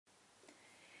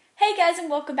Hey guys, and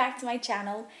welcome back to my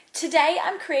channel. Today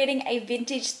I'm creating a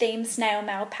vintage themed snail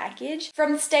mail package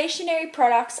from the stationery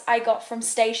products I got from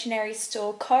Stationery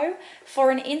Store Co.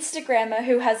 for an Instagrammer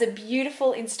who has a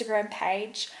beautiful Instagram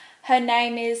page. Her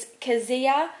name is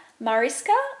Kazia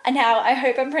Mariska, and now I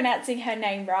hope I'm pronouncing her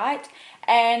name right.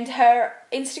 And her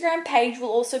Instagram page will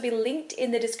also be linked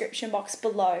in the description box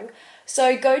below.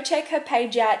 So go check her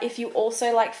page out if you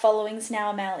also like following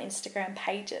snail mail Instagram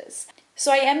pages.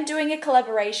 So I am doing a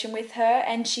collaboration with her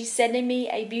and she's sending me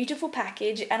a beautiful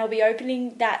package, and I'll be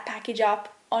opening that package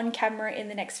up on camera in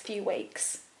the next few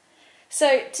weeks.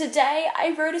 So today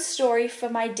I wrote a story for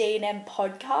my D&M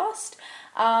podcast.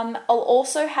 I'll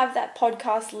also have that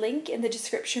podcast link in the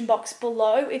description box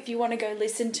below if you want to go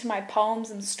listen to my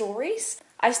poems and stories.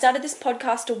 I started this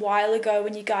podcast a while ago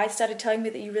when you guys started telling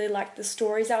me that you really liked the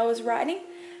stories I was writing.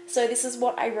 So this is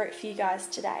what I wrote for you guys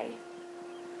today.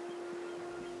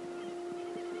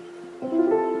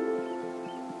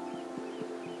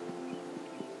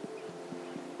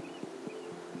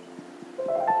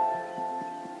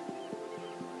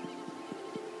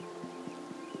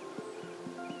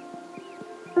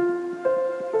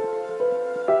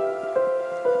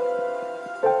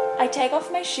 I take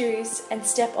off my shoes and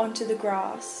step onto the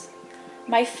grass.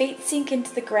 My feet sink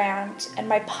into the ground and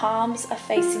my palms are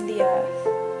facing the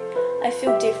earth. I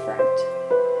feel different.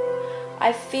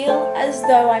 I feel as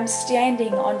though I'm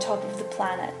standing on top of the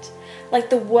planet, like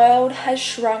the world has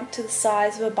shrunk to the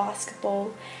size of a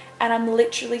basketball and I'm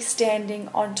literally standing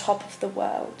on top of the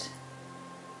world.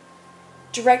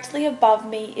 Directly above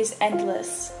me is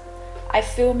endless. I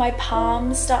feel my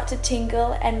palms start to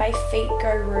tingle and my feet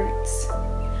go roots.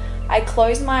 I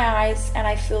close my eyes and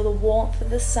I feel the warmth of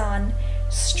the sun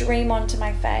stream onto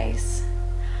my face.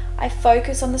 I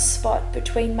focus on the spot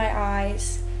between my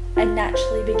eyes and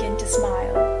naturally begin to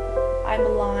smile. I'm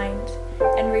aligned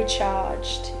and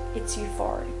recharged. It's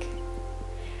euphoric.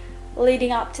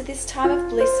 Leading up to this time of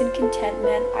bliss and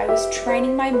contentment, I was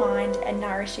training my mind and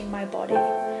nourishing my body.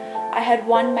 I had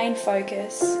one main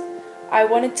focus. I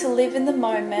wanted to live in the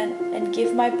moment and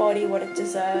give my body what it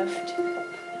deserved.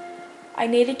 I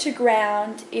needed to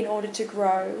ground in order to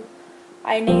grow.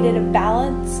 I needed a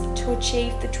balance to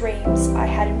achieve the dreams I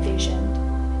had envisioned.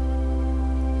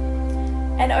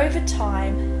 And over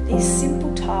time, these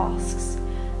simple tasks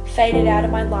faded out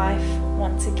of my life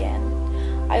once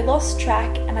again. I lost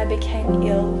track and I became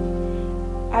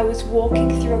ill. I was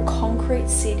walking through a concrete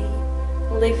city,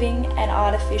 living an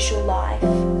artificial life.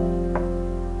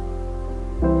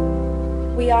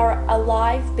 We are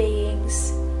alive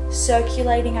beings,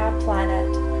 circulating our planet,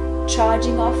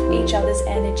 charging off each other's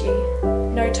energy.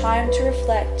 No time to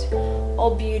reflect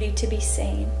or beauty to be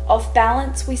seen. Off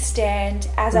balance we stand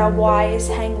as our wires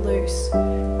hang loose,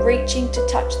 reaching to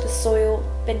touch the soil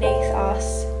beneath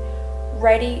us,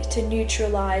 ready to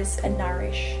neutralize and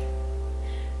nourish.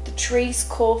 The trees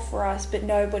call for us, but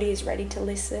nobody is ready to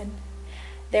listen.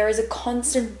 There is a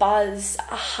constant buzz,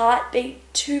 a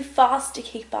heartbeat too fast to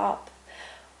keep up.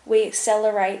 We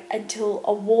accelerate until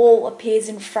a wall appears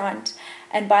in front,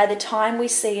 and by the time we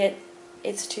see it,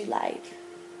 it's too late.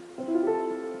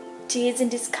 Tears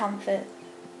and discomfort,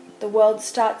 the world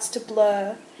starts to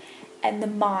blur, and the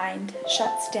mind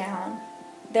shuts down.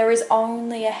 There is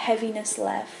only a heaviness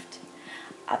left.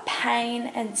 A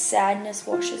pain and sadness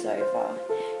washes over.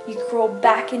 You crawl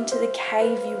back into the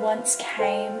cave you once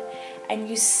came, and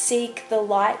you seek the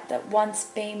light that once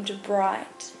beamed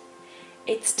bright.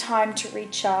 It's time to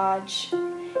recharge.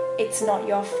 It's not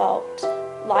your fault.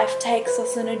 Life takes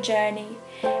us on a journey,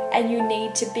 and you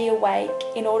need to be awake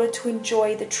in order to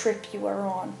enjoy the trip you are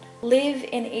on. Live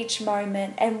in each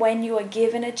moment, and when you are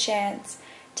given a chance,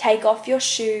 take off your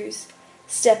shoes,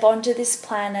 step onto this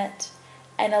planet,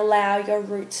 and allow your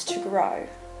roots to grow.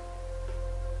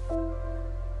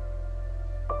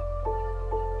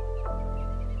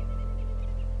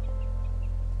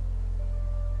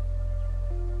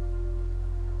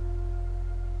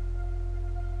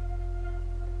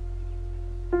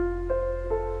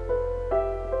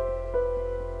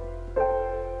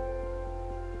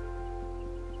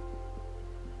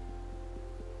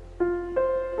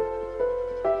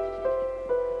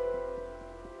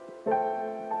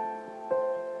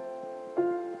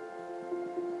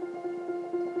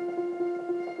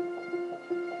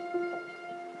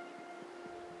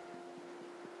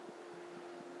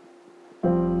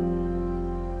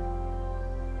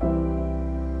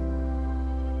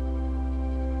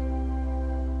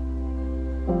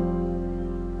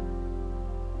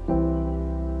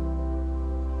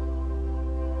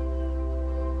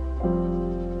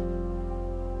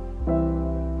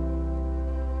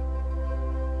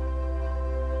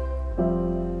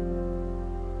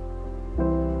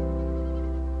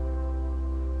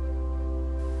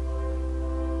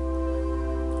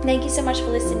 thank you so much for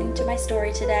listening to my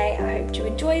story today. I hope you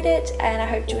enjoyed it, and I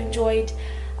hope you enjoyed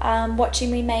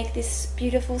watching me make this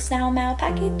beautiful snail mail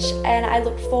package, and I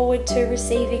look forward to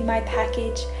receiving my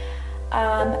package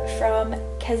from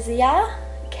Kezia.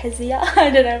 I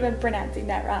don't know if I'm pronouncing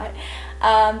that right,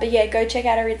 but yeah, go check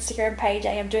out her Instagram page.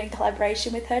 I am doing a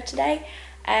collaboration with her today,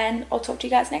 and I'll talk to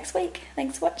you guys next week.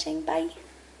 Thanks for watching. Bye.